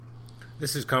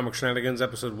This is Comic Shenanigans,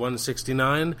 episode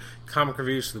 169, comic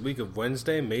reviews for the week of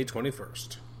Wednesday, May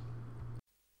 21st.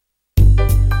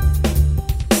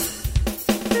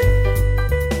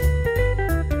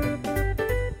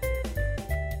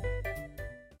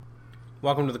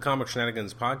 Welcome to the Comic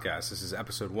Shenanigans podcast. This is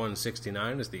episode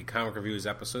 169. It's the comic reviews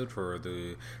episode for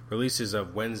the releases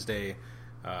of Wednesday,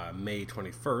 May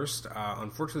 21st.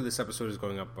 Unfortunately, this episode is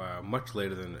going up much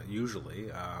later than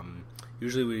usually.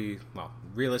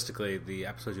 Realistically, the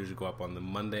episodes usually go up on the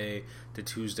Monday to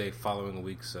Tuesday following a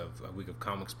week of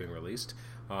comics being released.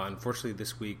 Unfortunately,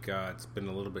 this week it's been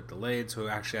a little bit delayed, so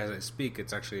actually, as I speak,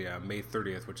 it's actually May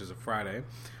 30th, which is a Friday.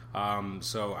 I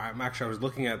was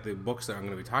looking at the books that I'm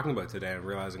going to be talking about today and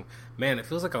realizing, man, it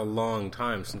feels like a long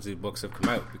time since these books have come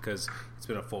out because it's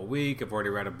been a full week. I've already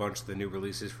read a bunch of the new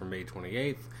releases for May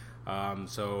 28th.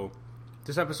 So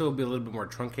this episode will be a little bit more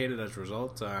truncated as a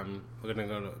result. We're going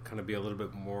to kind of be a little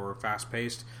bit more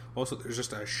fast-paced. Also, there's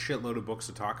just a shitload of books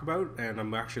to talk about, and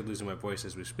I'm actually losing my voice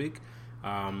as we speak.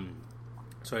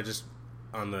 So I just,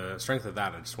 on the strength of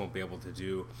that, I just won't be able to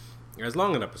do as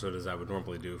long an episode as I would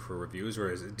normally do for reviews,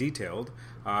 or as detailed.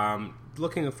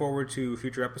 Looking forward to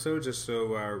future episodes, just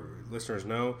so listeners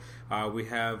know, we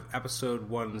have episode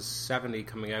 170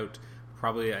 coming out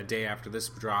probably a day after this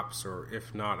drops, or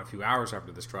if not, a few hours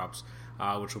after this drops,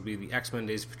 which will be the X-Men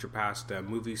Days of Future Past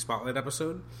movie spotlight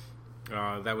episode.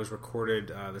 That was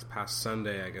recorded this past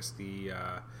Sunday, I guess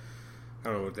I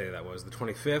don't know what day that was, the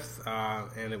 25th,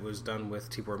 and it was done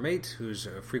with Tibor Mate, who's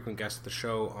a frequent guest of the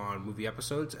show on movie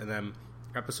episodes, and then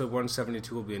episode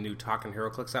 172 will be a new Talkin'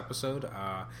 HeroClix episode,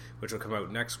 which will come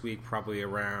out next week, probably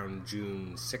around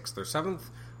June 6th or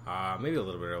 7th, maybe a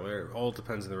little bit earlier. It all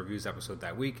depends on the reviews episode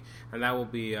that week, and that will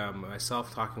be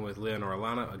myself talking with Leonora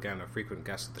Lana, again, a frequent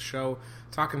guest of the show,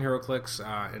 Talkin'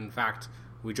 HeroClix. In fact,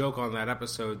 we joke on that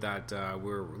episode that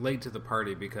we're late to the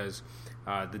party because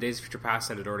the Days of Future Past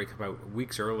had already come out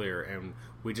weeks earlier, and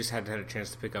we just hadn't had a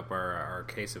chance to pick up our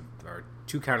case of our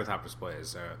two countertop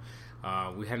displays.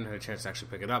 We hadn't had a chance to actually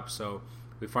pick it up, so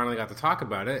we finally got to talk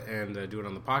about it and do it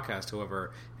on the podcast.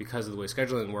 However, because of the way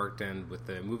scheduling worked and with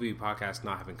the movie podcast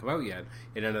not having come out yet,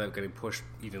 it ended up getting pushed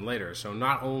even later. So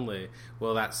not only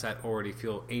will that set already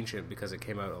feel ancient because it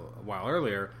came out a while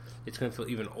earlier, it's going to feel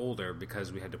even older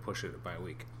because we had to push it by a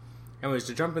week. Anyways,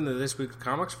 to jump into this week's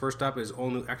comics, first up is All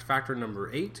New X Factor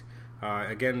number 8.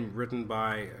 Again, written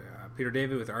by Peter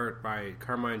David with art by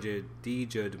Carmine Di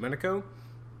Domenico.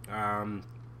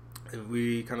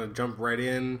 We kind of jump right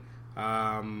in.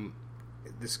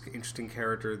 This interesting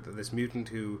character, this mutant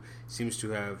who seems to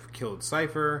have killed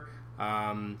Cypher.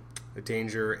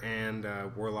 Danger and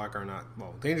Warlock are not...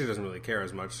 Well, Danger doesn't really care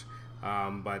as much,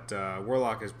 but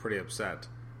Warlock is pretty upset.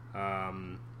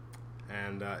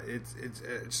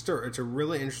 It's a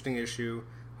really interesting issue.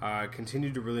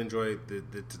 Continue to really enjoy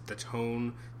the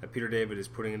tone that Peter David is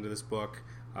putting into this book,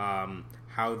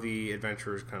 how the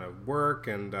adventures kind of work,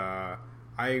 and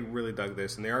I really dug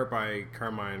this. And the art by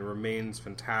Carmine remains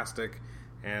fantastic,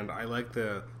 and I like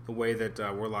the way that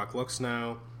Warlock looks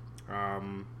now.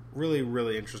 Really,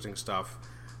 really interesting stuff.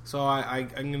 So I'm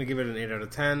going to give it an 8 out of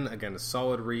 10. Again, a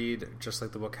solid read, just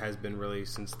like the book has been really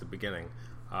since the beginning.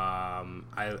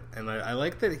 I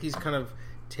like that he's kind of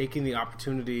taking the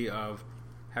opportunity of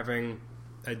having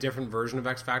a different version of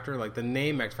X Factor. Like, the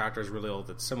name X Factor is really all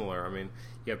that's similar. I mean,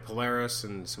 you have Polaris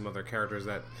and some other characters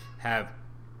that have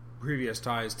previous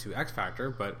ties to X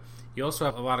Factor, but you also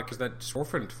have a lot of characters that just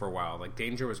orphaned for a while. Like,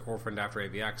 Danger was orphaned after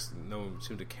AVX, and no one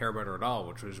seemed to care about her at all,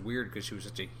 which was weird because she was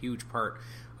such a huge part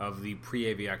of the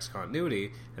pre-AVX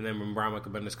continuity. And then when Brian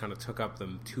Michael Bendis kind of took up the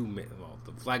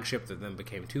flagship that then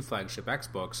became two flagship X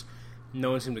books,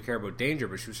 no one seemed to care about Danger,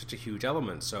 but she was such a huge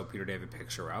element. So Peter David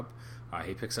picks her up.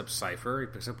 He picks up Cypher. He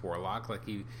picks up Warlock. Like,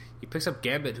 he picks up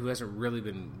Gambit, who hasn't really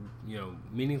been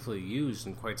meaningfully used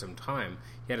in quite some time.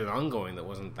 He had an ongoing that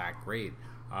wasn't that great.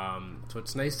 So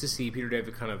it's nice to see Peter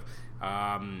David kind of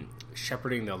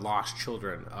shepherding the lost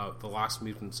children, the lost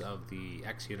mutants of the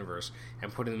X universe,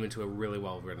 and putting them into a really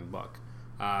well-written book.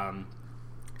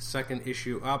 Second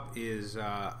issue up is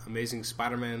Amazing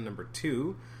Spider-Man number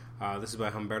 2. This is by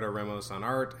Humberto Ramos on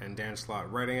art and Dan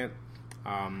Slott writing it.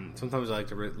 Sometimes I like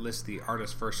to list the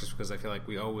artist first just because I feel like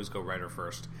we always go writer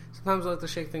first. Sometimes I like to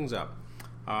shake things up.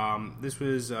 This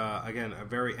was, again, a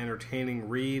very entertaining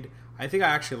read. I think I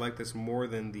actually like this more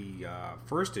than the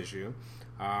first issue.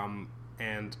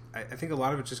 And I think a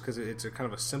lot of it's just because it's a kind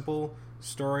of a simple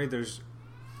story.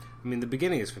 The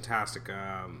beginning is fantastic.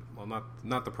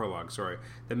 Not the prologue, sorry.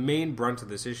 The main brunt of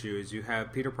this issue is you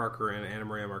have Peter Parker and Anna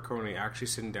Maria Marconi actually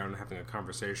sitting down and having a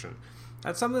conversation.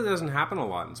 That's something that doesn't happen a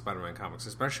lot in Spider-Man comics,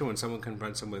 especially when someone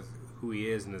confronts him with who he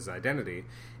is and his identity.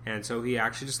 And so he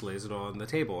actually just lays it all on the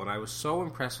table. And I was so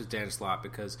impressed with Dan Slott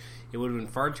because it would have been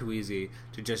far too easy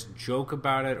to just joke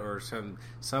about it or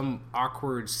some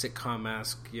awkward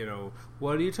sitcom-esque,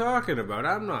 what are you talking about?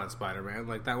 I'm not Spider-Man.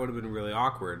 Like, that would have been really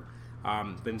awkward.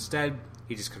 But instead,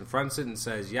 he just confronts it and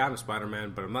says, yeah, I'm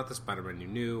Spider-Man, but I'm not the Spider-Man you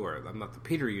knew, or I'm not the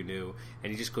Peter you knew.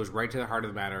 And he just goes right to the heart of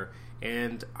the matter.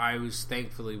 And I was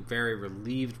thankfully very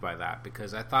relieved by that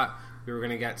because I thought we were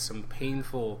going to get some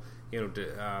painful,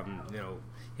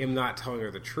 him not telling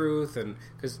her the truth, and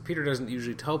because Peter doesn't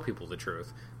usually tell people the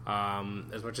truth.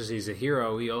 As much as he's a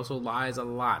hero, he also lies a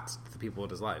lot to the people in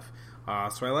his life.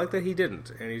 So I like that he didn't,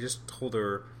 and he just told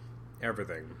her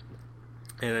everything.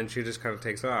 And then she just kind of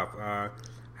takes off,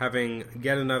 having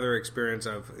yet another experience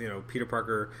of Peter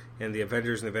Parker and the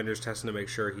Avengers testing to make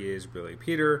sure he is really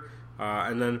Peter,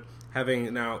 and then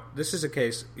now this is a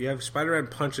case you have Spider-Man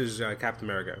punches Captain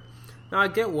America. Now, I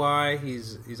get why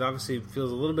he's obviously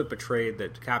feels a little bit betrayed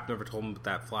that Cap never told him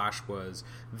that Flash was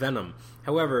Venom.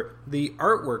 However, the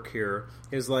artwork here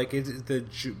is like it's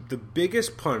the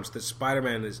biggest punch that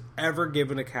Spider-Man has ever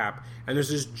given a Cap, and there's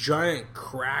this giant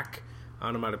crack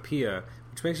onomatopoeia,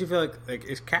 which makes you feel like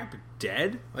is Cap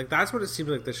dead? Like, that's what it seems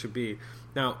like this should be.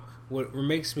 Now, what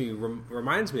reminds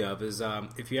me of is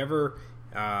if you ever...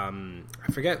 I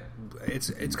forget,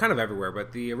 it's kind of everywhere,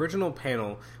 but the original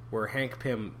panel where Hank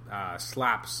Pym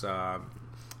slaps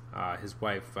his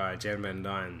wife, Jan Van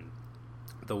Dyne,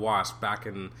 the Wasp, back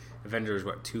in Avengers,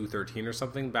 213 or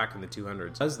something, back in the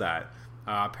 200s, does that.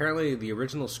 Apparently, the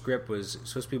original script was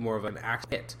supposed to be more of an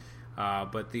act hit,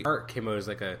 but the art came out as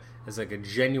like a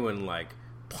genuine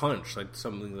punch, like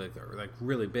something like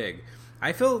really big.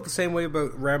 I feel the same way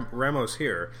about Ramos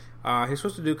here. He's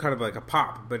supposed to do kind of like a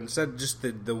pop, but instead just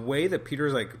the way that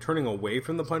Peter's turning away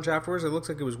from the punch afterwards, it looks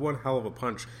like it was one hell of a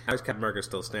punch. As Captain America's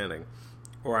still standing.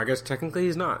 Or I guess technically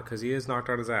he's not, because he is knocked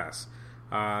on his ass.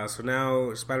 So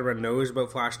now Spider-Man knows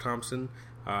about Flash Thompson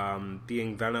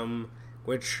being Venom,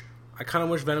 which I kind of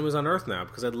wish Venom was on Earth now,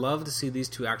 because I'd love to see these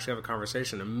two actually have a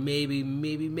conversation, and maybe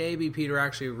Peter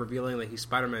actually revealing that he's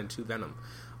Spider-Man to Venom.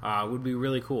 Would be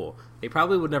really cool. They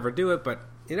probably would never do it, but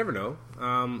you never know.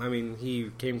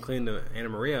 He came clean to Anna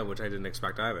Maria, which I didn't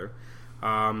expect either.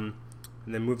 And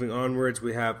then moving onwards,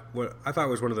 we have what I thought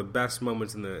was one of the best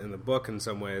moments in the book in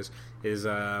some ways is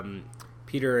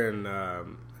Peter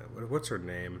and what's her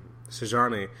name,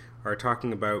 Sejani, are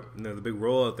talking about the big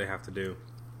rollout they have to do.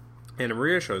 Anna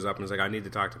Maria shows up and is like, I need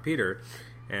to talk to Peter,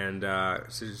 and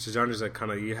Sejani's like,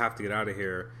 kind of, you have to get out of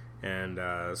here. And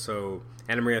so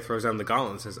Anna Maria throws down the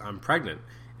gauntlet and says, I'm pregnant.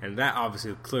 And that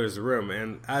obviously clears the room.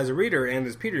 And as a reader and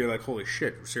as Peter, you're like, holy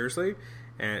shit, seriously?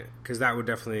 And because that would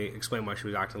definitely explain why she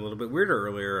was acting a little bit weirder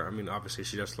earlier. I mean, obviously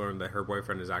she just learned that her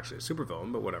boyfriend is actually a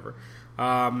supervillain, but whatever.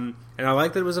 And I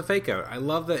like that it was a fake out. I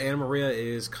love that Anna Maria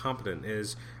is competent,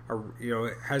 has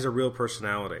a real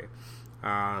personality.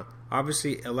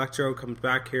 Obviously Electro comes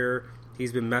back here.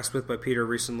 He's been messed with by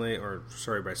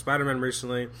by Spider-Man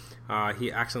recently.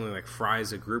 He accidentally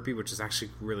fries a groupie, which is actually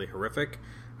really horrific.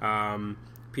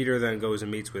 Peter then goes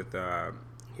and meets with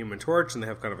Human Torch, and they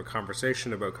have kind of a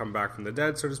conversation about coming back from the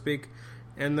dead, so to speak.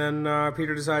 And then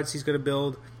Peter decides he's going to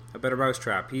build a better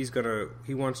mousetrap.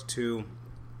 He wants to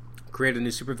create a new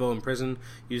supervillain prison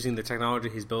using the technology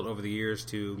he's built over the years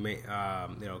to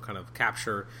kind of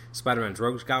capture Spider-Man's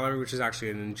rogues gallery, which is actually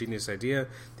an ingenious idea.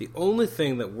 The only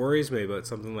thing that worries me about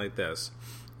something like this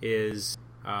is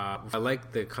I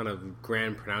like the kind of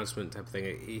grand pronouncement type of thing.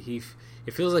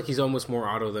 It feels like he's almost more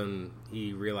Otto than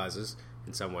he realizes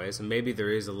in some ways, and maybe there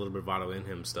is a little bit of Otto in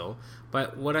him still.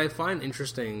 But what I find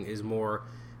interesting is more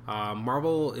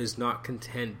Marvel is not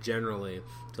content generally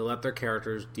to let their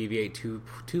characters deviate too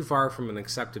far from an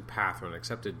accepted path or an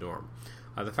accepted norm.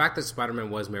 The fact that Spider-Man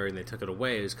was married and they took it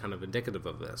away is kind of indicative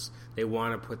of this. They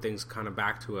want to put things kind of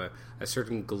back to a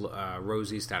certain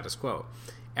rosy status quo.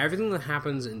 Everything that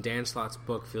happens in Dan Slott's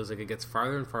book feels like it gets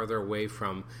farther and farther away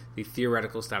from the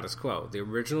theoretical status quo. The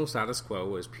original status quo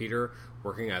was Peter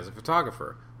working as a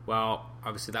photographer. Well,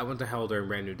 obviously that went to hell during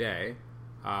Brand New Day,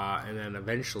 and then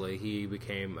eventually he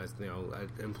became,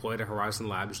 employed at Horizon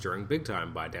Labs during Big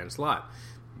Time by Dan Slott.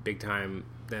 Big Time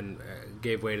then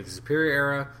gave way to the Superior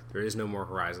Era. There is no more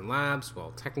Horizon Labs.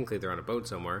 Well, technically they're on a boat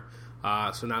somewhere.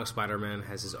 So now Spider-Man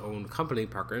has his own company,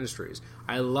 Parker Industries.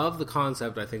 I love the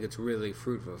concept. I think it's really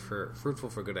fruitful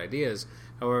for good ideas.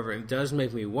 However, it does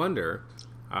make me wonder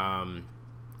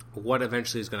what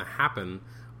eventually is going to happen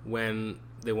when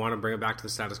they want to bring it back to the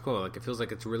status quo. It feels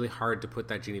like it's really hard to put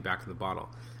that genie back in the bottle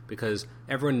because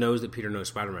everyone knows that Peter knows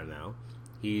Spider-Man now.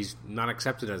 He's not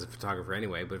accepted as a photographer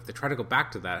anyway, but if they try to go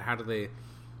back to that, how do they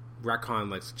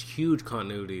retcon such huge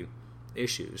continuity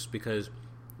issues because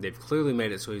they've clearly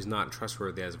made it so he's not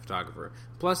trustworthy as a photographer.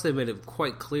 Plus, they've made it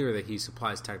quite clear that he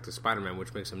supplies tech to Spider-Man,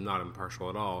 which makes him not impartial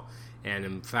at all. And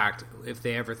in fact, if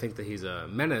they ever think that he's a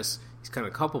menace, he's kind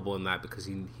of culpable in that because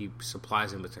he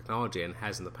supplies him with technology and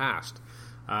has in the past.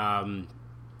 Him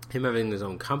having his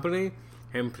own company,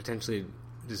 him potentially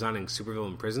designing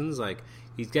supervillain prisons, like,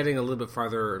 he's getting a little bit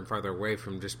farther and farther away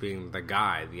from just being the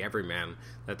guy, the everyman,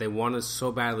 that they wanted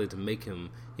so badly to make him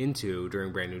into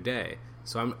during Brand New Day.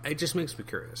 So it just makes me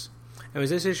curious. Anyways,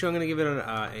 this issue, I'm going to give it an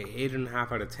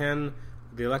 8.5 out of 10.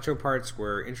 The Electro parts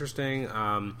were interesting.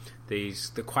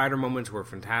 The quieter moments were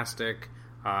fantastic.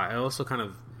 I also kind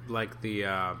of like the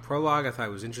prologue. I thought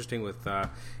it was interesting with kind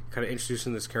of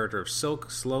introducing this character of Silk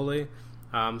slowly.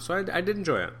 So I did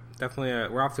enjoy it.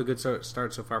 Definitely, we're off to a good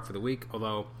start so far for the week,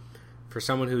 although for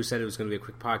someone who said it was going to be a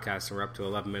quick podcast and we're up to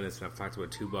 11 minutes and I've talked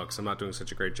about 2 books, I'm not doing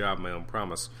such a great job, my own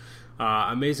promise.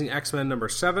 Amazing X-Men number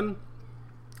 7.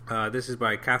 This is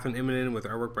by Catherine Immonen with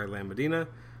artwork by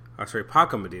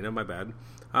Paco Medina, my bad.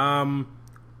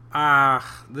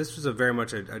 This was very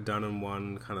much a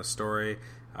done-in-one kind of story.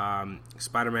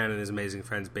 Spider-Man and his amazing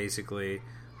friends basically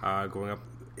going up.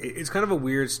 It's kind of a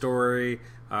weird story.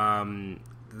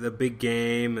 The big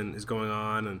game is going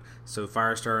on, and so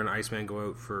Firestar and Iceman go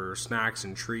out for snacks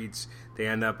and treats. They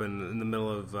end up in the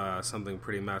middle of something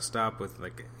pretty messed up with,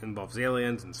 like, involves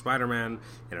aliens and Spider-Man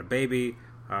and a baby.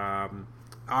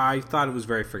 I thought it was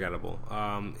very forgettable.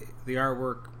 The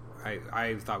artwork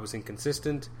I thought was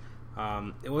inconsistent.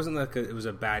 It wasn't like it was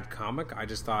a bad comic. I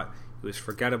just thought it was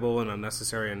forgettable and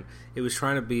unnecessary, and it was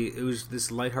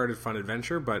this lighthearted, fun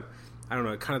adventure, but I don't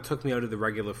know, it kind of took me out of the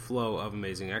regular flow of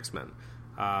Amazing X-Men.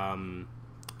 I don't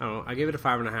know, I gave it a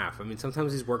 5.5. I mean,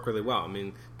 sometimes these work really well. I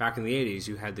mean, back in the 80s,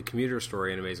 you had the commuter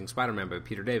story in Amazing Spider-Man by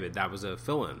Peter David. That was a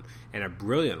fill-in, and a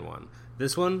brilliant one.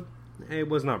 This one, it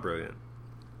was not brilliant.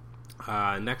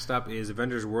 Next up is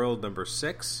Avengers World number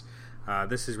 6.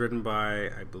 This is written by,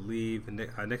 I believe,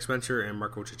 Nick Spencer and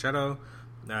Marco Cicchetto,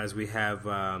 as we have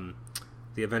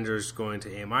the Avengers going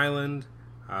to AIM Island.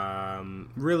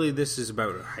 Really, this is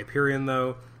about Hyperion,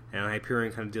 though, and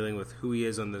Hyperion kind of dealing with who he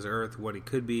is on this Earth, what he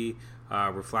could be.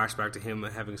 We're flashback to him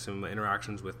having some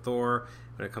interactions with Thor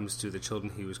when it comes to the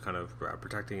children he was kind of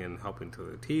protecting and helping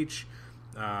to teach.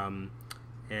 And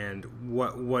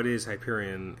what is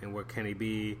Hyperion, and what can he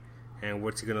be, and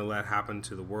what's he going to let happen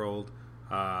to the world?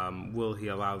 Will he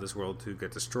allow this world to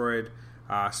get destroyed?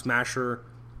 Smasher,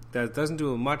 that doesn't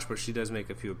do much, but she does make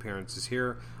a few appearances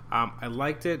here. I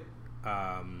liked it.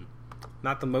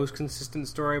 Not the most consistent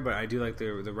story, but I do like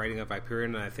the writing of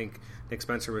Hyperion, and I think Nick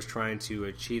Spencer was trying to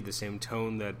achieve the same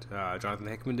tone that Jonathan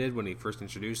Hickman did when he first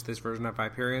introduced this version of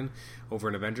Hyperion over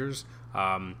in Avengers.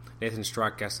 Nathan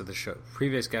Struck,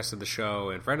 previous guest of the show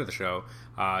and friend of the show,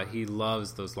 he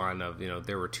loves those line of,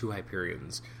 there were 2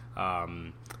 Hyperions.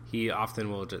 He often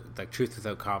will, like truth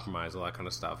without compromise, all that kind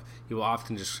of stuff. He will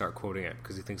often just start quoting it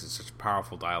because he thinks it's such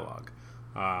powerful dialogue.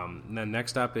 And then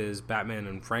next up is Batman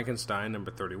and Frankenstein,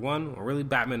 number 31, or really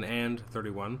Batman and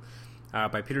 31,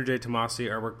 by Peter J. Tomasi,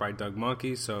 artwork by Doug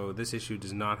Mahnke. So this issue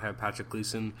does not have Patrick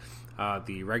Gleason,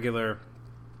 the regular,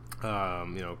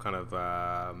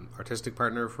 artistic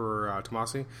partner for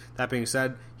Tomasi. That being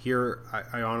said, here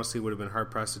I honestly would have been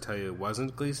hard pressed to tell you it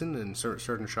wasn't Gleason in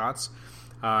certain shots.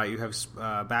 You have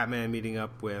Batman meeting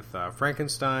up with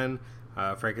Frankenstein.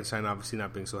 Frankenstein obviously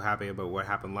not being so happy about what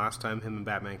happened last time. Him and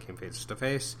Batman came face to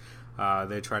face.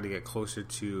 They tried to get closer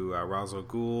to Ra's al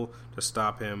Ghul to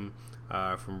stop him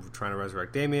from trying to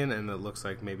resurrect Damian, and it looks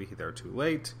like maybe they're too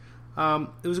late.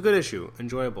 It was a good issue,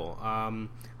 enjoyable.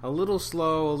 A little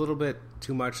slow, a little bit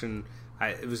too much, and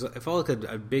it felt like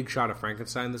a big shot of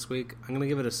Frankenstein this week. I'm going to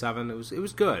give it a 7. It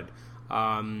was good.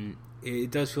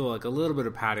 It does feel like a little bit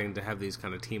of padding to have these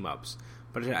kind of team ups,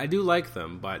 but I do like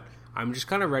them. But I'm just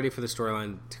kind of ready for the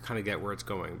storyline to kind of get where it's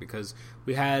going, because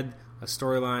we had a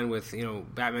storyline with,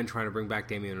 Batman trying to bring back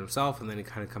Damian himself, and then he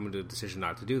kind of coming to a decision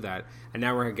not to do that. And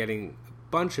now we're getting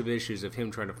a bunch of issues of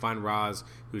him trying to find Ra's,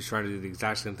 who's trying to do the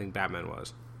exact same thing Batman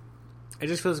was. It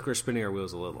just feels like we're spinning our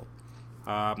wheels a little.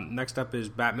 Next up is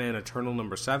Batman Eternal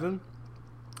number 7.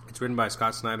 It's written by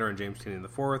Scott Snyder and James Tynion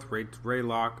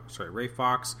IV, Ray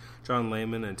Fox, John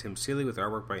Layman, and Tim Seeley, with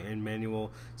artwork by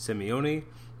Emmanuel Simeone.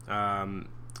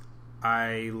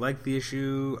 I like the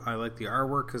issue. I like the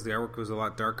artwork because the artwork was a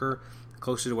lot darker,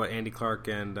 closer to what Andy Clark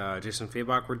and Jason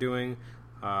Fabok were doing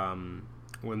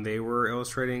when they were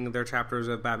illustrating their chapters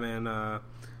of Batman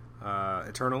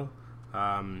Eternal.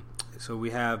 So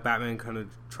we have Batman kind of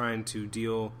trying to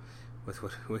deal with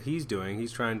what he's doing.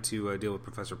 He's trying to deal with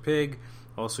Professor Pig.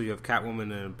 Also, you have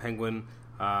Catwoman and Penguin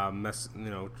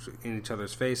in each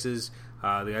other's faces.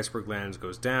 The iceberg lands,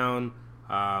 goes down.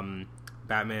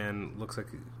 Batman looks like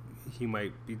he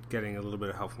might be getting a little bit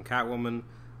of help from Catwoman.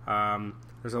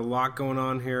 There's a lot going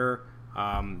on here.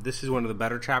 This is one of the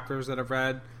better chapters that I've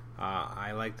read.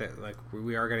 I like that. Like,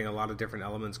 we are getting a lot of different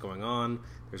elements going on.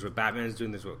 There's what Batman's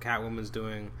doing. There's what Catwoman's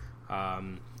doing.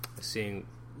 Seeing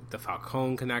the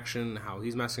Falcone connection, how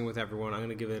he's messing with everyone. I'm going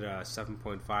to give it a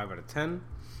 7.5 out of 10.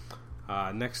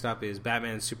 Next up is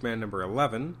Batman Superman number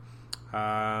 11.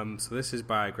 So this is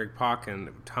by Greg Pak and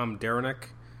Tom Derenick.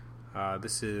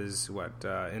 This is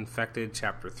Infected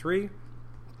Chapter 3.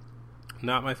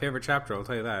 Not my favorite chapter, I'll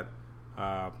tell you that.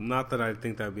 Not that I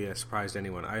think that would be a surprise to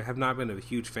anyone. I have not been a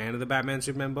huge fan of the Batman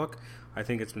Superman book. I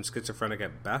think it's been schizophrenic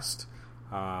at best.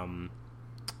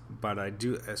 But I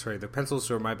do... the pencils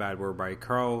were my bad. Were by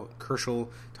Carl Kerschel,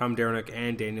 Tom Derenick,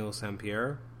 and Daniel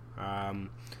Sampierre.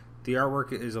 The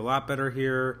artwork is a lot better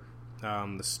here.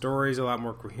 The story is a lot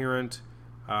more coherent.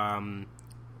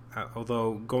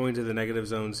 Although going to the negative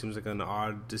zone seems like an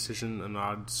odd decision, an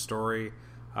odd story.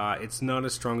 It's not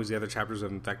as strong as the other chapters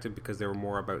of Infected because they were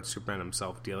more about Superman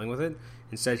himself dealing with it.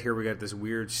 Instead, here we got this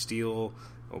weird Steel,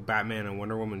 Batman, and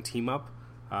Wonder Woman team up.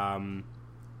 We'll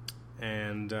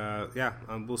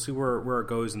see where it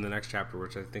goes in the next chapter,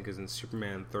 which I think is in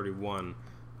Superman 31.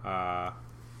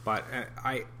 But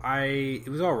it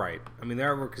was all right. I mean, the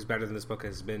artwork is better than this book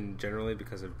has been generally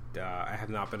because of I have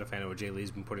not been a fan of what Jay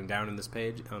Lee's been putting down on these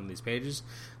pages.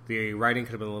 The writing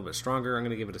could have been a little bit stronger. I'm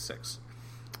going to give it a 6.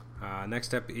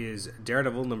 Next up is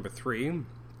Daredevil number 3.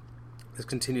 This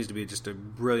continues to be just a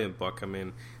brilliant book. I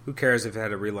mean, who cares if it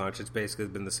had a relaunch? It's basically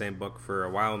been the same book for a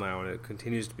while now, and it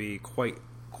continues to be quite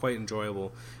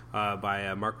enjoyable.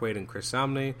 By Mark Waid and Chris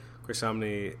Samnee. Chris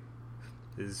Samnee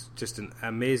is just an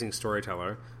amazing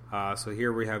storyteller. So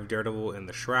here we have Daredevil in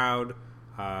the Shroud.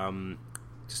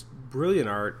 Just brilliant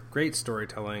art, great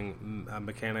storytelling,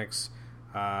 mechanics.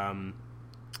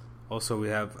 Also, we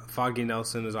have Foggy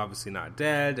Nelson is obviously not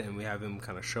dead, and we have him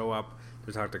kind of show up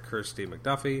to talk to Kirsty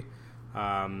McDuffie.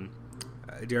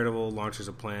 Daredevil launches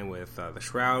a plan with the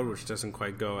Shroud, which doesn't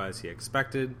quite go as he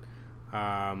expected.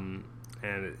 And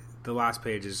the last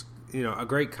page is, a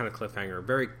great kind of cliffhanger.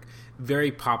 Very,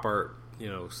 very pop art,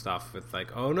 stuff with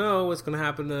like, oh no, what's going to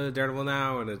happen to Daredevil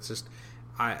now? And it's just,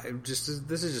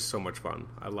 this is just so much fun.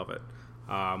 I love it.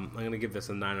 I'm going to give this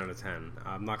a 9 out of 10.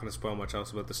 I'm not going to spoil much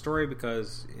else about the story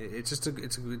because it's just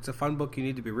it's a fun book you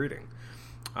need to be reading.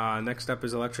 Next up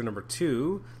is Elektra number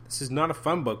 2. This is not a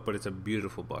fun book, but it's a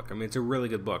beautiful book. I mean, it's a really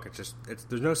good book.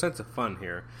 There's no sense of fun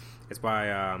here. It's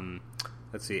by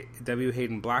W.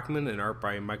 Hayden Blackman and art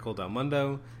by Michael Del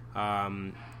Mundo.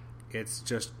 It's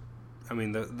just, I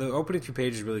mean, the opening few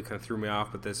pages really kind of threw me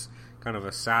off with this kind of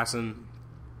assassin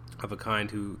of a kind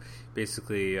who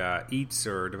basically eats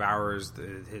or devours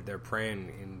their prey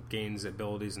and gains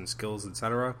abilities and skills,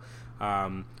 etc.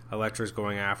 Elektra's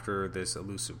going after this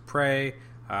elusive prey.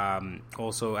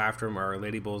 Also after him are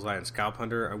Lady Bullseye and Scalp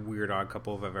Hunter, a weird odd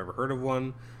couple if I've ever heard of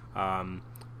one.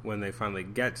 When they finally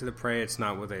get to the prey, it's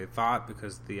not what they thought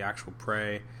because the actual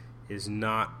prey is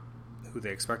not who they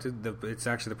expected. It's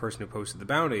actually the person who posted the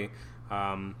bounty.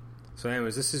 So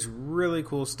anyways, this is really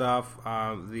cool stuff.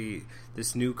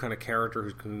 This new kind of character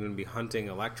who's going to be hunting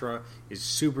Elektra is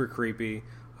super creepy.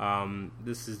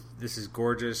 This is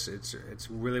gorgeous. It's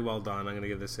really well done. I'm going to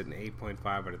give this an 8.5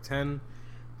 out of 10.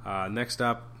 Next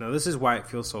up, now this is why it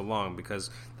feels so long, because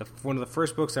one of the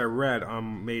first books I read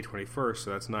on May 21st,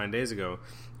 so that's 9 days ago,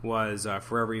 was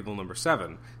Forever Evil number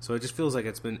 7. So it just feels like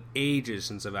it's been ages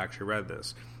since I've actually read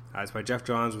this. It's by Jeff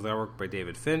Johns with artwork by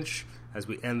David Finch. As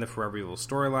we end the Forever Evil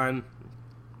storyline,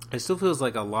 it still feels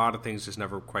like a lot of things just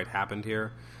never quite happened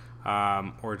here,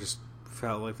 or just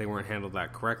felt like they weren't handled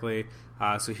that correctly.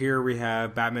 So here we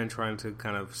have Batman trying to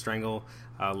kind of strangle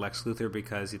Lex Luthor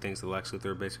because he thinks that Lex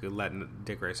Luthor basically let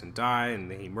Dick Grayson die and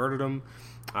he murdered him.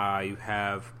 You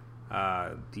have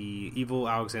the evil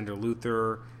Alexander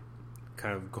Luthor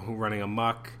kind of running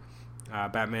amok.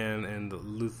 Batman and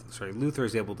Luthor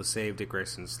is able to save Dick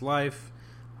Grayson's life.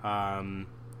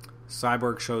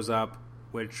 Cyborg shows up,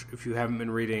 which if you haven't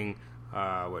been reading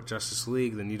Justice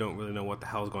League, then you don't really know what the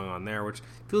hell is going on there, which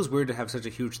feels weird to have such a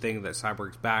huge thing that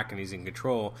Cyborg's back and he's in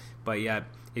control, but yet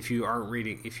if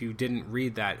you didn't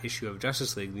read that issue of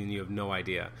Justice League, then you have no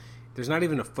idea. There's not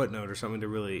even a footnote or something to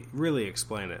really, really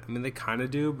explain it. I mean, they kind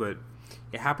of do, but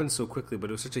it happens so quickly, but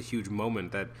it was such a huge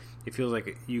moment that it feels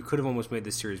like you could have almost made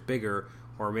this series bigger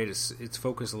or made its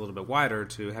focus a little bit wider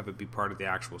to have it be part of the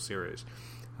actual series.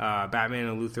 Batman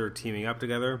and Luthor teaming up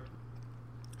together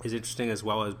is interesting, as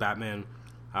well as Batman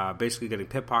basically getting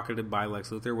pickpocketed by Lex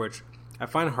Luthor, which I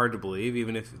find it hard to believe,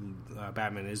 even if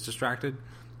Batman is distracted,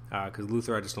 because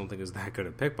Luthor I just don't think is that good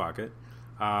at pickpocket.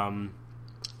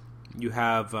 You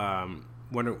have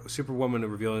Superwoman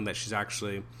revealing that she's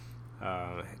actually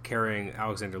carrying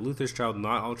Alexander Luthor's child,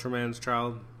 not Ultraman's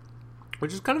child,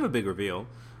 which is kind of a big reveal.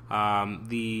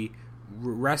 The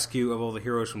rescue of all the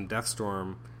heroes from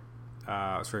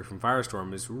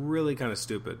Firestorm is really kind of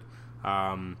stupid,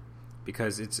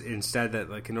 because it's instead that,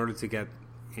 like, in order to get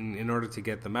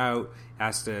them out,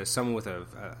 someone with a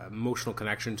emotional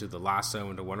connection to the lasso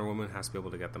and to Wonder Woman has to be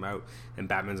able to get them out, and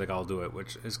Batman's like, I'll do it,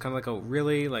 which is kind of like,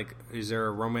 really, like, is there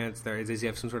a romance there? Does he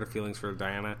have some sort of feelings for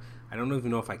Diana? I don't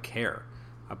even know if I care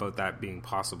about that being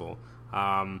possible.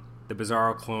 The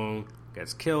Bizarro clone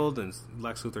gets killed, and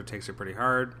Lex Luthor takes it pretty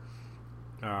hard.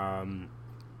 Sinestro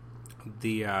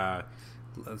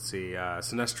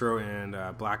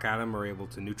and Black Adam are able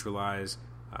to neutralize,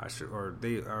 or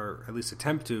they are at least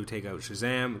attempt to take out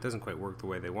Shazam. It doesn't quite work the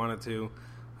way they want it to.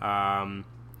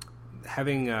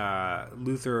 Having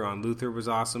Luthor on Luthor was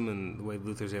awesome, and the way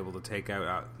Luthor's able to take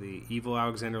out the evil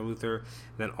Alexander Luthor.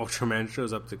 Then Ultraman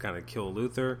shows up to kind of kill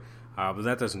Luthor, but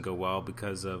that doesn't go well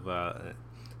because of the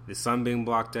sun being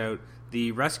blocked out.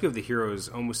 The rescue of the heroes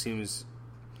almost seems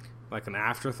like an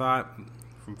afterthought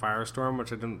from Firestorm,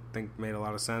 which I didn't think made a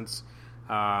lot of sense.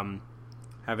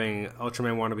 Having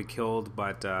Ultraman want to be killed,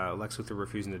 but Lex Luthor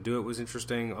refusing to do it was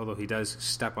interesting, although he does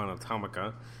step on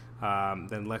Atomica.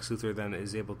 Then Lex Luthor then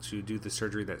is able to do the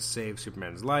surgery that saves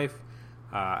Superman's life.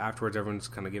 Afterwards, everyone's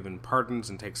kind of given pardons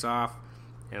and takes off,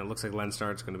 and it looks like Len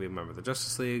Starr's going to be a member of the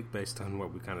Justice League, based on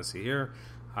what we kind of see here.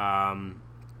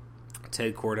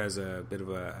 Ted Kord has a bit of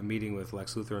a meeting with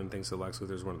Lex Luthor and thinks that Lex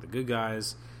Luthor is one of the good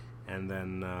guys, and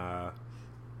then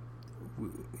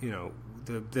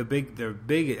the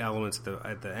big elements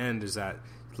at the end is that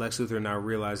Lex Luthor now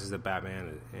realizes that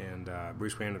Batman and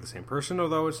Bruce Wayne are the same person,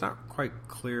 although it's not quite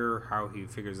clear how he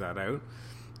figures that out.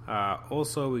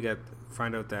 Also, we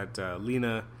find out that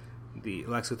Lena, the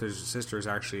Lex Luthor's sister, is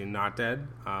actually not dead,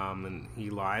 and he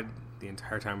lied the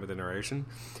entire time with the narration.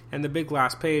 And the big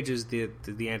last page is the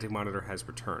Anti-Monitor has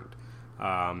returned,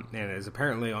 and is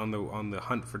apparently on the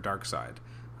hunt for Darkseid.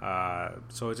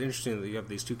 So it's interesting that you have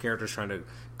these two characters trying to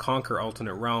conquer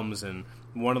alternate realms, and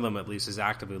one of them at least is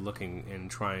actively looking and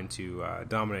trying to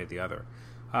dominate the other.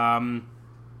 I'm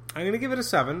going to give it a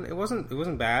 7. It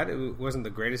wasn't bad. It wasn't the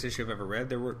greatest issue I've ever read.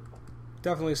 There were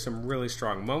definitely some really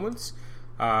strong moments.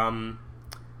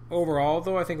 Overall,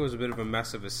 though, I think it was a bit of a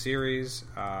mess of a series.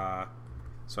 So I'm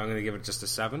going to give it just a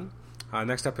 7.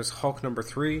 Next up is Hulk number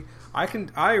 3.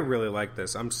 I really like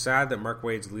this. I'm sad that Mark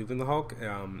Waid's leaving the Hulk.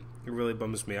 It really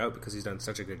bums me out because he's done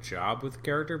such a good job with the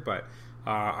character, but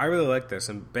I really like this.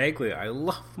 And Bagley, I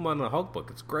love him on the Hulk book.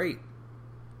 It's great.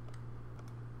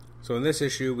 So in this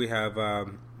issue, we have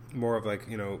more of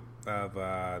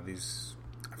these.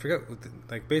 I forget.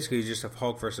 Basically, you just have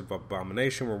Hulk versus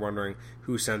Abomination. We're wondering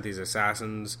who sent these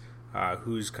assassins,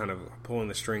 who's kind of pulling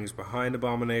the strings behind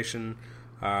Abomination.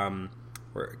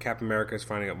 Where Captain America is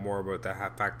finding out more about the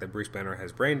fact that Bruce Banner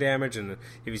has brain damage, and if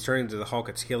he's turning into the Hulk,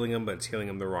 it's healing him, but it's healing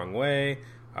him the wrong way.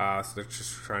 So they're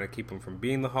just trying to keep him from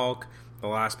being the Hulk. The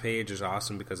last page is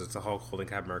awesome because it's the Hulk holding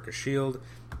Captain America's shield.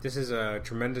 This is a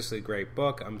tremendously great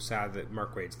book. I'm sad that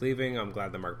Mark Waid's leaving. I'm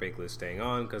glad that Mark Bagley is staying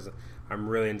on because I'm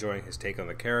really enjoying his take on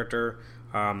the character.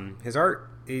 His art,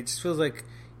 it just feels like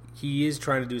he is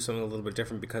trying to do something a little bit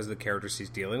different because of the characters he's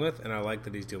dealing with, and I like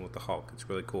that he's dealing with the Hulk. It's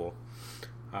really cool.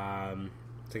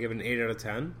 To give it an 8 out of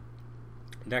 10.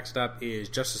 Next up is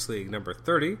Justice League number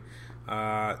 30.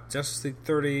 Justice League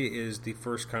 30 is the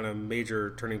first kind of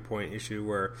major turning point issue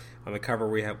where on the cover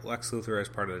we have Lex Luthor as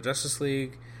part of the Justice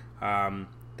League.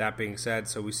 That being said,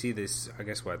 so we see this,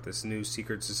 this new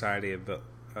secret society of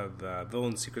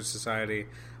villain secret society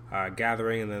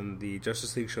gathering, and then the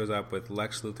Justice League shows up with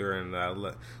Lex Luthor and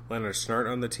Leonard Snart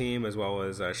on the team, as well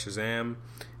as Shazam.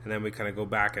 And then we kind of go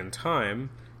back in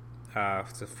time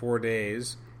to 4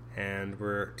 days, and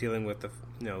we're dealing with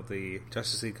the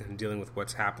Justice League dealing with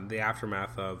what's happened, the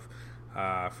aftermath of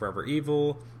Forever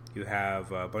Evil. You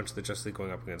have a bunch of the Justice League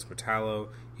going up against Metallo.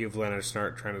 You have Leonard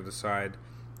Snart trying to decide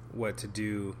what to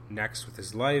do next with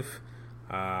his life.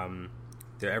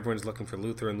 Everyone's looking for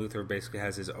Luthor, and Luthor basically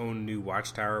has his own new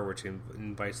watchtower, which he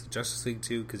invites the Justice League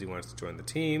to because he wants to join the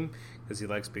team, because he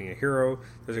likes being a hero.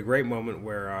 There's a great moment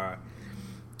where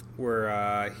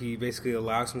he basically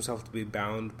allows himself to be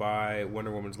bound by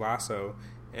Wonder Woman's lasso,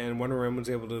 and Wonder Woman's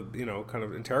able to, kind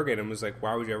of interrogate him. Is like,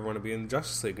 why would you ever want to be in the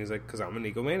Justice League? And he's like, because I'm an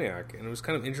egomaniac. And it was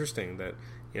kind of interesting that,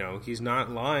 he's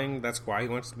not lying. That's why he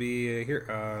wants to be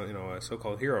a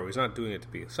so-called hero. He's not doing it to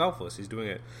be selfless. He's doing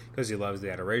it because he loves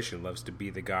the adoration, loves to be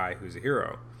the guy who's a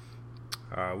hero.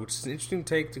 which is an interesting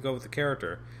take to go with the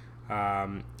character.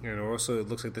 And also, it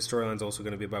looks like the storyline's also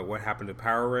going to be about what happened to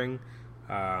Power Ring,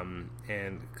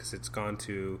 and because it's gone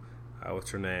to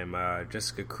what's her name,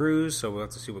 Jessica Cruz. So we'll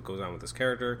have to see what goes on with this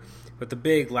character. But the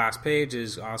big last page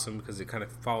is awesome because it kind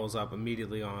of follows up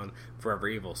immediately on Forever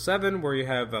Evil 7, where you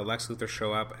have Lex Luthor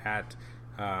show up at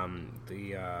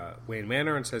the Wayne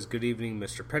Manor and says, "Good evening,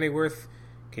 Mr. Pennyworth.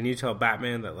 Can you tell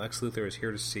Batman that Lex Luthor is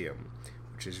here to see him?"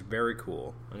 Which is very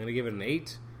cool. I'm going to give it an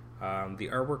 8. The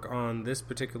artwork on this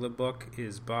particular book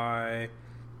is by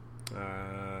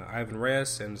Ivan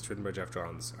Reyes, and it's written by Jeff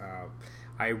Johns.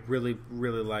 I really,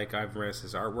 really like Ivan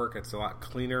Reyes' artwork. It's a lot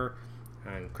cleaner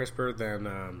and crisper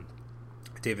than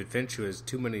David Finch, who has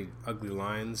too many ugly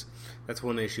lines. That's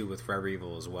one issue with Forever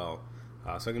Evil as well.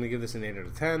 So I'm going to give this an 8 out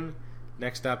of 10.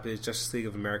 Next up is Justice League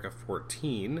of America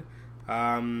 14.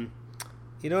 I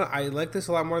like this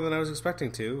a lot more than I was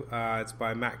expecting to. It's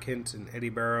by Matt Kindt and Eddie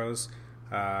Barrows,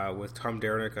 with Tom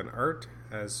Derenick on art,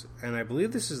 and I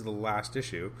believe this is the last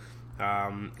issue.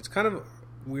 It's kind of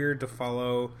weird to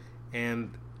follow,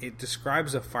 and it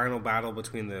describes a final battle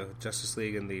between the Justice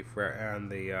League and the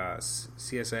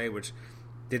CSA, which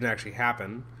didn't actually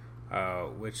happen,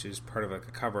 which is part of like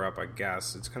a cover-up, I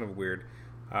guess. It's kind of weird.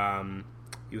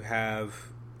 You have,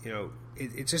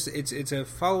 it's a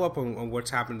follow-up on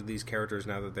what's happened to these characters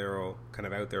now that they're all kind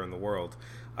of out there in the world.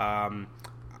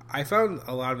 I found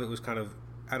a lot of it was kind of,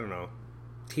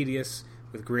 tedious,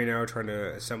 with Green Arrow trying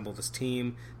to assemble this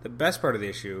team. The best part of the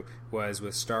issue was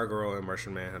with Stargirl and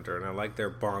Martian Manhunter, and I like their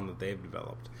bond that they've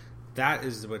developed. That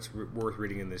is what's worth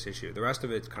reading in this issue. The rest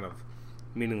of it's kind of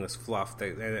meaningless fluff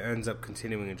that ends up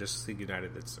continuing in Justice League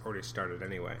United that's already started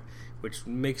anyway, which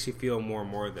makes you feel more and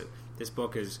more that this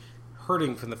book is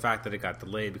hurting from the fact that it got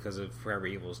delayed because of Forever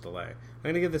Evil's delay. I'm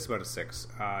going to give this about a 6.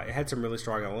 It had some really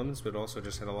strong elements, but also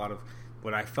just had a lot of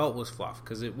what I felt was fluff,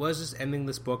 because it was just ending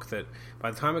this book that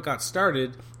by the time it got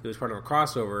started, it was part of a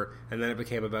crossover, and then it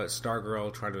became about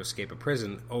Stargirl trying to escape a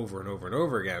prison over and over and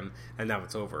over again, and now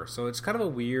it's over. So it's kind of a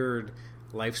weird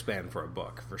lifespan for a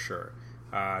book, for sure.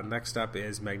 Next up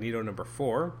is Magneto number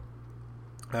 4.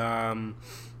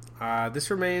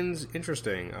 This remains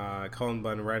interesting. Cullen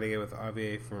Bunn writing it with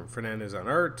Javier Fernandez on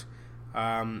art.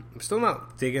 I'm still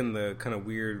not digging the kind of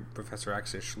weird Professor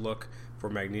X-ish look for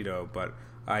Magneto, but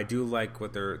I do like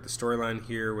the storyline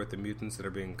here with the mutants that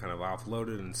are being kind of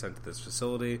offloaded and sent to this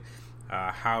facility.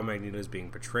 How Magneto is being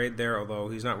portrayed there, although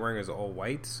he's not wearing his all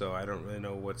white, so I don't really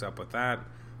know what's up with that.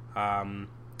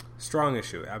 Strong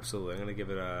issue, absolutely. I'm going to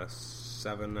give it a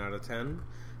 7 out of 10.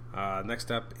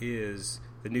 Next up is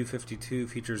the New 52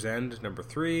 Features End, number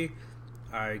 3.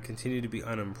 I continue to be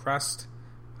unimpressed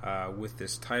with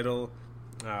this title.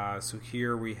 So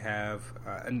here we have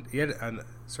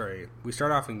we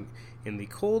start off in the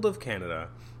cold of Canada,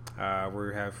 where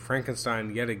we have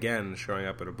Frankenstein yet again showing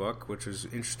up in a book, which is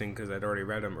interesting because I'd already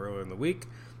read him earlier in the week.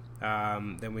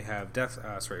 Then we have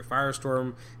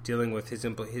Firestorm dealing with his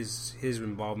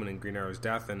involvement in Green Arrow's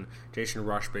death, and Jason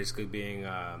Rush basically being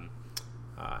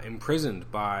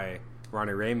imprisoned by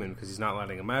Ronnie Raymond because he's not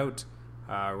letting him out.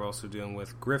 We're also dealing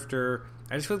with Grifter.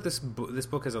 I just feel like this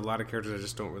book has a lot of characters I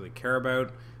just don't really care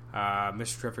about.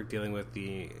 Mr. Terrific dealing with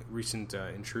the recent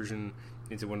intrusion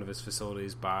into one of his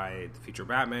facilities by the future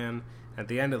Batman. At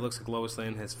the end, it looks like Lois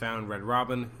Lane has found Red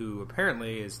Robin, who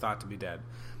apparently is thought to be dead.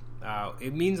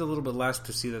 It means a little bit less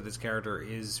to see that this character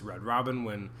is Red Robin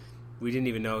when we didn't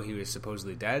even know he was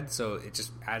supposedly dead, so it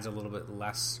just adds a little bit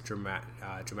less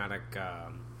dramatic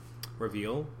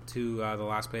reveal to the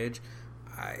last page.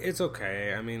 It's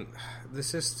okay. I mean,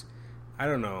 I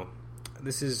don't know.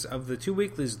 This is, of the 2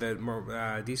 weeklies that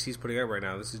DC's putting out right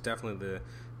now, this is definitely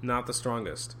not the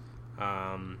strongest.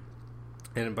 And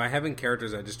by having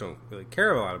characters I just don't really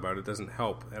care a lot about, it doesn't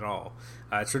help at all.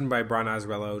 It's written by Brian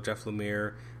Azzarello, Jeff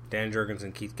Lemire, Dan Jurgens,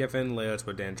 and Keith Giffen. Layouts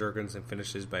by Dan Jurgens, and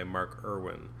finishes by Mark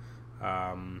Irwin.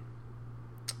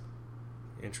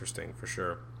 Interesting, for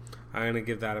sure. I'm going to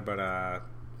give that about a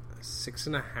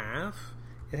 6.5.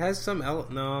 It has some...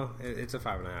 it's a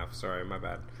 5.5. Sorry, my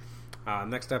bad.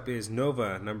 Next up is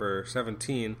Nova, number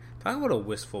 17. Talk about a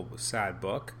wistful, sad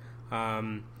book.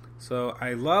 So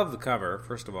I love the cover.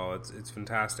 First of all, it's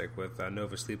fantastic with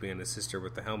Nova sleeping in his sister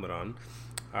with the helmet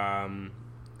on.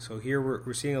 So here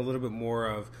we're seeing a little bit more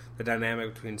of the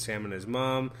dynamic between Sam and his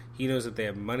mom. He knows that they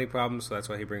have money problems, so that's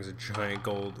why he brings a giant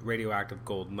radioactive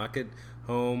gold nugget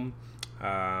home.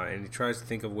 And he tries to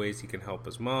think of ways he can help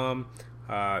his mom.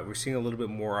 We're seeing a little bit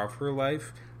more of her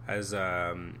life as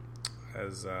Sam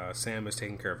is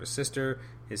taking care of his sister.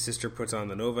 His sister puts on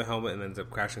the Nova helmet and ends up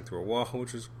crashing through a wall,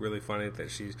 which is really funny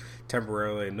that she's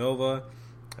temporarily a Nova.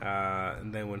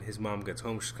 And then when his mom gets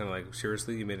home, she's kind of like,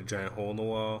 seriously, you made a giant hole in the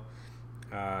wall.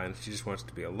 And she just wants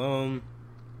to be alone.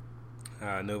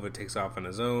 Nova takes off on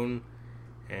his own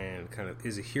and kind of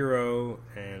is a hero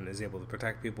and is able to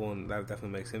protect people, and that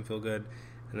definitely makes him feel good.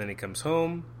 And then he comes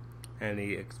home, and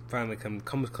he finally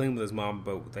comes clean with his mom,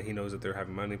 but that he knows that they're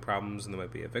having money problems and they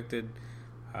might be evicted,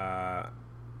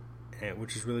 and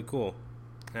which is really cool.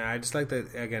 And I just like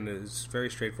that, again, it's very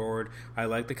straightforward. I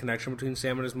like the connection between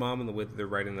Sam and his mom and the way that they're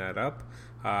writing that up.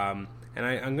 And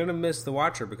I'm going to miss the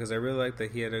Watcher because I really like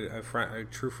that he had a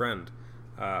true friend.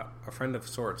 A friend of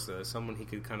sorts, someone he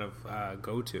could kind of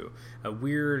go to. A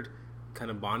weird kind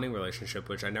of bonding relationship,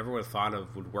 which I never would have thought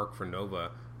of would work for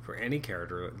Nova, for any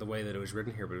character, the way that it was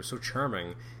written here, but it was so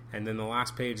charming. And then the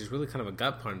last page is really kind of a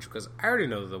gut punch, because I already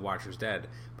know that the Watcher's dead,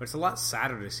 but it's a lot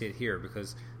sadder to see it here,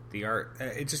 because the art,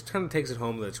 it just kind of takes it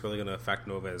home that it's really going to affect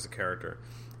Nova as a character.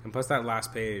 And plus that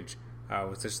last page,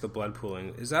 with just the blood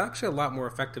pooling, is actually a lot more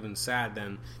effective and sad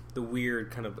than the weird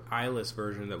kind of eyeless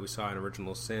version that we saw in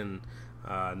Original Sin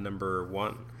number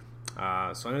 1. So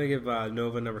I'm going to give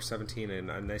Nova number 17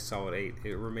 a nice solid 8.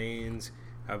 It remains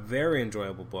a very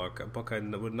enjoyable book, a book I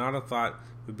would not have thought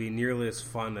would be nearly as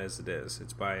fun as it is.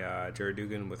 It's by Jerry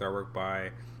Dugan with artwork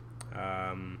by,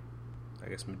 I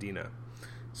guess, Medina.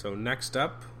 So next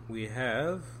up we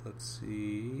have, let's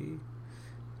see,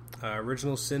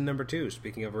 Original Sin number 2.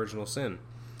 Speaking of Original Sin,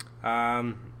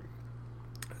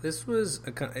 this was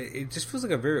it just feels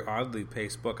like a very oddly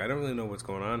paced book. I don't really know what's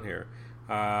going on here.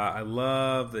 I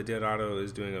love that Deodato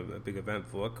is doing a big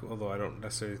event book, although I don't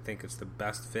necessarily think it's the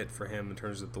best fit for him in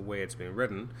terms of the way it's being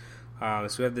written.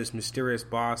 So we have this mysterious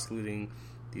boss leading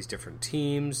these different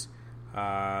teams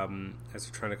as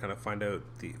they're trying to kind of find out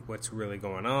what's really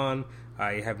going on.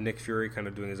 You have Nick Fury kind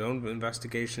of doing his own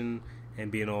investigation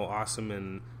and being all awesome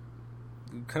and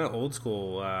kind of old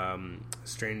school,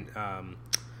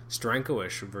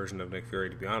 Stranko-ish version of Nick Fury,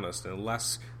 to be honest, and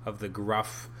less of the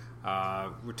gruff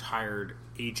retired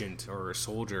agent or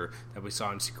soldier that we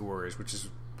saw in Secret Warriors, which is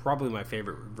probably my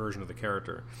favorite version of the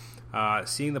character.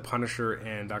 Seeing the Punisher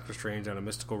and Doctor Strange on a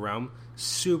mystical realm,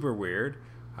 super weird.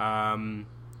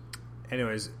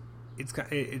 Anyways, it's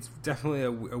definitely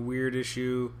a weird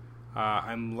issue.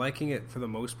 I'm liking it for the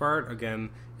most part. Again,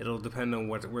 it'll depend on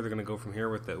where they're going to go from here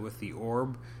with the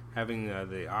orb having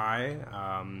the eye.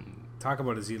 Talk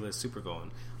about a Z-list supervillain.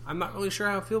 I'm not really sure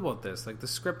how I feel about this. Like, the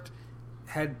script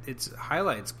had its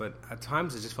highlights, but at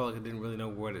times it just felt like it didn't really know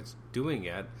what it's doing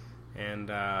yet. And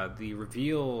the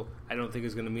reveal, I don't think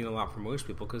is going to mean a lot for most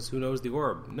people, because who knows the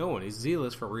orb? No one. He's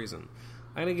Z-list for a reason.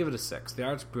 I'm going to give it a 6. The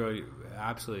art's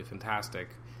absolutely fantastic.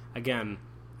 Again,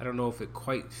 I don't know if it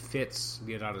quite fits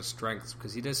Deodato's strengths,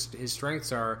 because his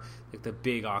strengths are like the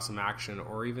big, awesome action,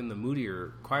 or even the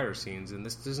moodier, quieter scenes, and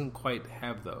this doesn't quite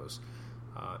have those.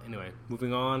 Anyway,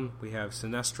 moving on, we have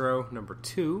Sinestro number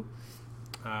 2.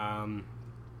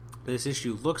 This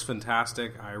issue looks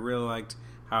fantastic. I really liked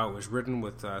how it was written,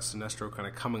 with Sinestro kind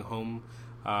of coming home,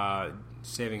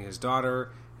 saving his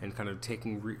daughter, and kind of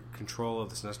taking control of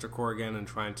the Sinestro Corps again, and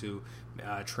trying to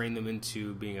train them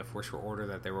into being a force for order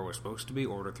that they were always supposed to be,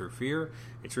 Order Through Fear.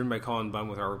 It's written by Colin Bunn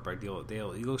with artwork by Dale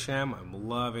Eaglesham. I'm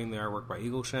loving the artwork by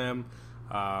Eaglesham.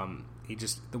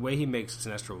 The way he makes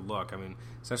Sinestro look, I mean,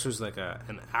 Sinestro's like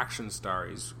an action star.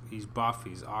 He's buff,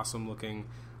 he's awesome looking.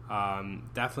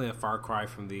 Definitely a far cry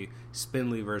from the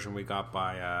spindly version we got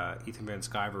by Ethan Van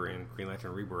Sciver in Green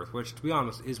Lantern Rebirth, which, to be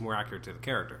honest, is more accurate to the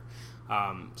character. So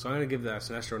I'm going to give that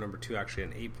Sinestro number 2 actually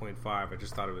an 8.5. I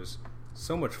just thought it was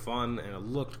so much fun, and it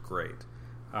looked great.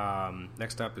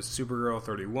 Next up is Supergirl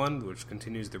 31, which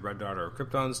continues the Red Daughter of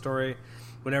Krypton story.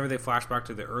 Whenever they flash back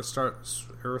to the Earth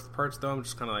parts, though, I'm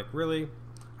just kind of like, really?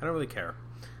 I don't really care.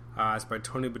 It's by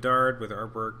Tony Bedard with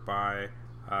artwork by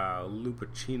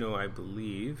Lupacino, I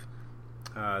believe.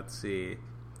 Let's see.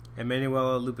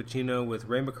 Emanuela Lupacino with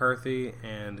Ray McCarthy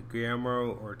and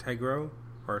Guillermo Ortego,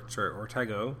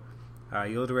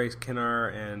 Yildiray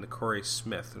Kinnar and Corey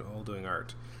Smith, all doing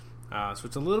art. So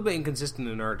it's a little bit inconsistent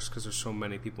in art just because there's so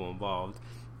many people involved.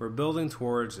 We're building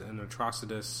towards an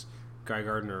Atrocitus Guy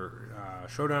Gardner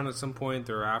showdown at some point.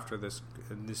 They're after this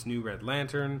new Red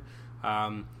Lantern.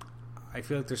 I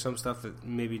feel like there's some stuff that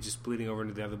maybe just bleeding over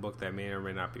into the other book that I may or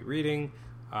may not be reading.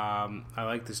 I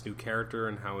like this new character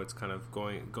and how it's kind of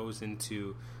goes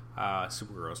into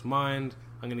Supergirl's mind.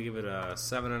 I'm going to give it a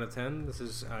 7 out of 10. This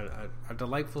is a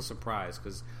delightful surprise,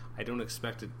 because I don't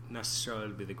expect it necessarily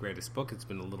to be the greatest book. It's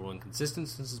been a little inconsistent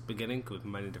since its beginning with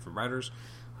many different writers.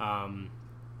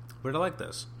 But I like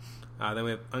this. Then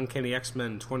we have Uncanny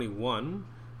X-Men 21.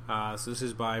 So this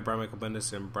is by Brian Michael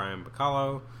Bendis and Brian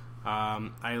Bacallo.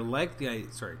 I like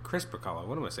Chris Bacallo.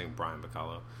 What am I saying? Brian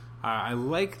Bacallo. I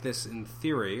like this in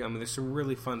theory. I mean, there's some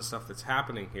really fun stuff that's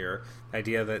happening here. The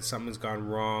idea that something's gone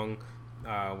wrong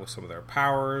with some of their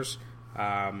powers.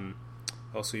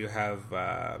 Also, you have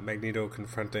Magneto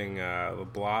confronting the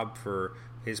Blob for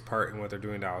his part in what they're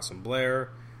doing to Alison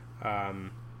Blair.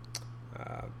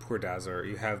 Poor Dazzler.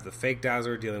 You have the fake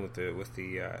Dazzler dealing with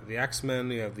the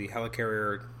X-Men. You have the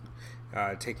Helicarrier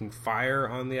taking fire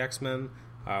on the X-Men,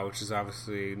 which is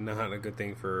obviously not a good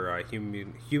thing for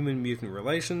human mutant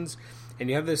relations. And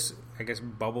you have this, I guess,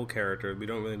 Bubble character. We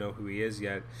don't really know who he is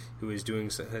yet, who is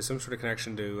has some sort of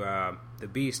connection to the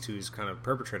Beast, who's kind of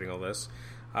perpetrating all this.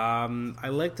 I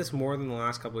like this more than the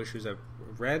last couple issues I've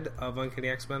read of Uncanny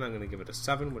X-Men. I'm going to give it a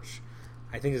 7, which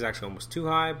I think is actually almost too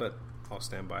high, but I'll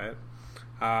stand by it.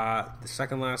 The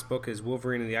second last book is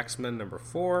Wolverine and the X-Men, number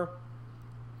 4.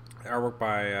 Artwork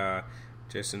by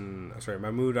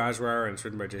Mahmoud Asrar, and it's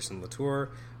written by Jason Latour.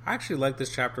 I actually like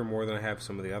this chapter more than I have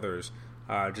some of the others.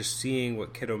 Just seeing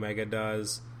what Kid Omega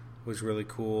does was really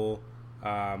cool,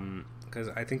 because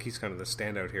I think he's kind of the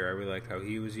standout here. I really liked how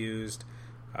he was used.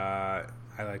 I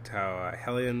liked how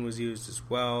Hellion was used as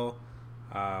well.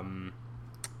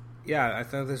 Yeah, I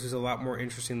thought this was a lot more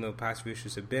interesting than the past few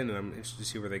issues have been, and I'm interested to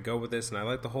see where they go with this. And I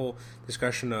like the whole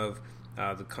discussion of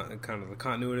the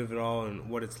continuity of it all and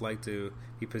what it's like to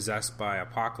be possessed by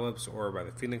Apocalypse or by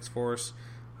the Phoenix Force.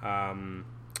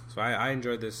 So I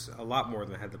enjoyed this a lot more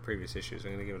than I had the previous issues.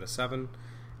 I'm going to give it a 7.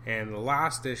 And the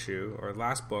last issue, or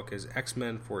last book, is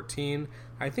X-Men 14.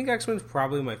 I think X-Men's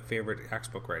probably my favorite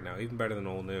X-book right now, even better than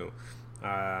Old New.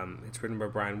 It's written by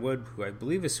Brian Wood, who I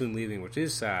believe is soon leaving, which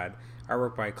is sad.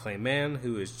 Artwork by Clay Mann,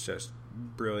 who is just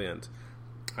brilliant.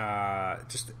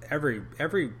 Just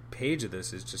every page of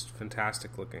this is just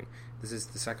fantastic looking. This is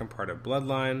the second part of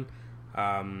Bloodline.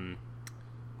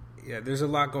 Yeah, there's a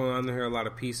lot going on there, a lot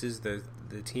of pieces. The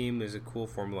team is a cool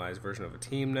formalized version of a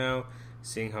team now.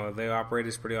 Seeing how they operate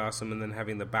is pretty awesome, and then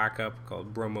having the backup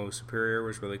called Bromo Superior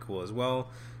was really cool as well.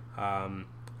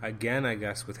 Again, I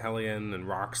guess with Hellion and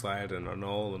Rockslide and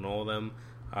Anole and all of them,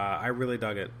 I really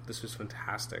dug it. This was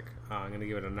fantastic. I'm going to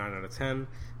give it a 9 out of 10.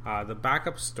 The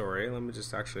backup story, let me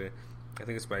just actually, I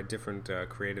think it's by a different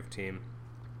creative team,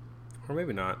 or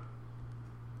maybe not.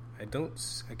 I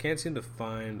can't seem to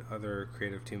find other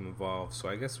creative team involved, so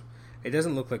I guess it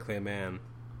doesn't look like Clay Mann.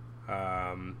 So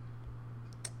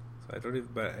I don't even,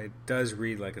 but it does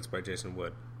read like it's by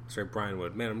Brian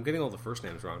Wood. Man, I'm getting all the first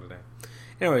names wrong today.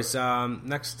 Anyways,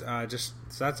 next, so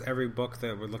that's every book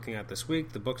that we're looking at this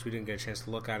week. The books we didn't get a chance to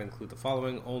look at include the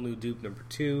following: All New Dupe number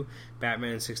 2,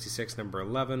 Batman 66 number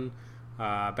 11,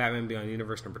 Batman Beyond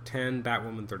Universe number 10,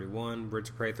 Batwoman 31, Birds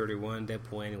of Prey 31,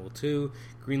 Deadpool Annual 2,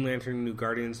 Green Lantern New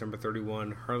Guardians number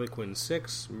 31, Harley Quinn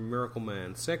 6, Miracle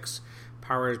Man 6,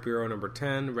 Powers Bureau number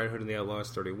 10, Red Hood and the Outlaws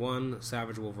 31,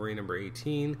 Savage Wolverine number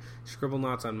 18,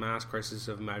 Scribblenauts Unmasked Crisis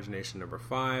of Imagination number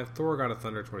 5, Thor God of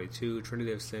Thunder 22,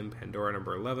 Trinity of Sin Pandora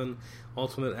number 11,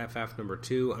 Ultimate FF number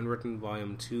 2, Unwritten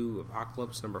Volume 2,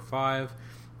 Apocalypse number 5,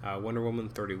 Wonder Woman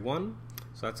 31.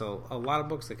 So that's a lot of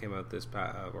books that came out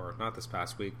not this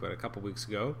past week, but a couple weeks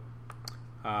ago.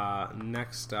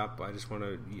 Next up, I just want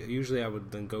to, usually I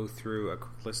would then go through a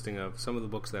quick listing of some of the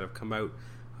books that have come out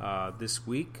this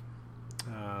week,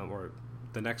 or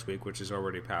the next week, which is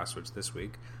already past, which is this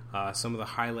week. Some of the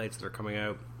highlights that are coming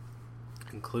out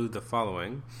include the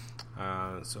following.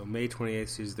 So May 28th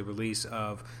sees the release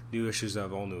of new issues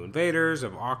of All New Invaders,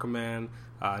 of Aquaman,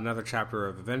 another chapter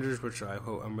of Avengers, which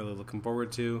I'm really looking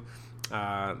forward to,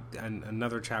 and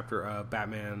another chapter of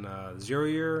Batman Zero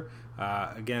Year.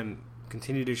 Again,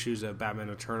 continued issues of Batman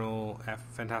Eternal,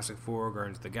 Fantastic Four,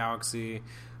 Guardians of the Galaxy,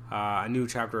 a new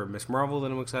chapter of Miss Marvel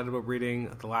that I'm excited about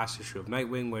reading, the last issue of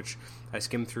Nightwing, which I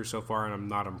skimmed through so far and I'm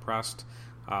not impressed.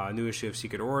 A new issue of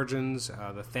Secret Origins,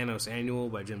 the Thanos Annual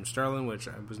by Jim Starlin, which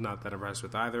I was not that impressed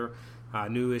with either.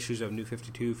 New issues of New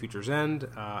 52, Future's End,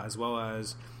 as well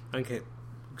as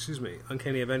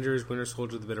Uncanny Avengers, Winter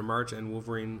Soldier, The Bitter March, and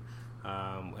Wolverine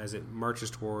as it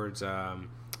marches towards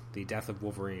the death of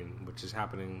Wolverine, which is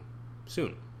happening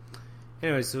soon.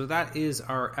 Anyway, so that is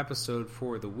our episode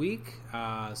for the week.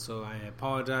 So I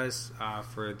apologize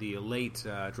for the late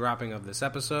dropping of this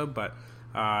episode, but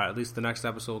at least the next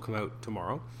episode will come out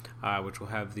tomorrow, which will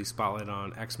have the spotlight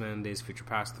on X-Men Days of Future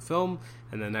Past, the film,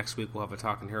 and then next week we'll have a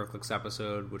Talking HeroClix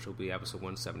episode, which will be episode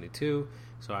 172.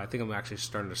 So I think I'm actually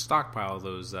starting to stockpile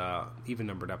those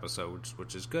even-numbered episodes,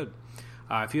 which is good.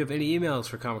 If you have any emails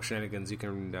for Comic Shenanigans, you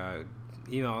can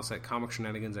email us at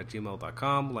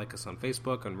comicshenanigans@gmail.com, like us on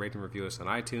Facebook, and rate and review us on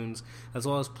iTunes, as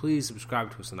well as please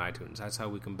subscribe to us on iTunes. That's how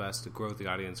we can best grow the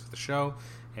audience for the show.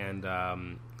 And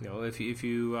if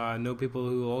you know people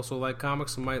who also like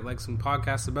comics and might like some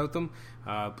podcasts about them,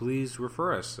 please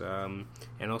refer us.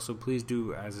 And also, please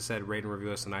do, as I said, rate and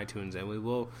review us on iTunes, and we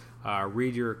will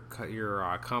read your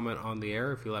comment on the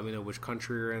air if you let me know which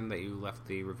country you're in that you left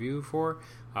the review for.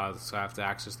 So I have to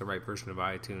access the right version of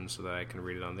iTunes so that I can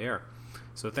read it on the air.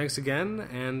 So thanks again,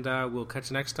 and we'll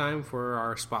catch you next time for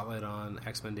our Spotlight on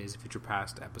X-Men Days of Future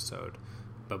Past episode.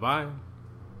 Bye-bye.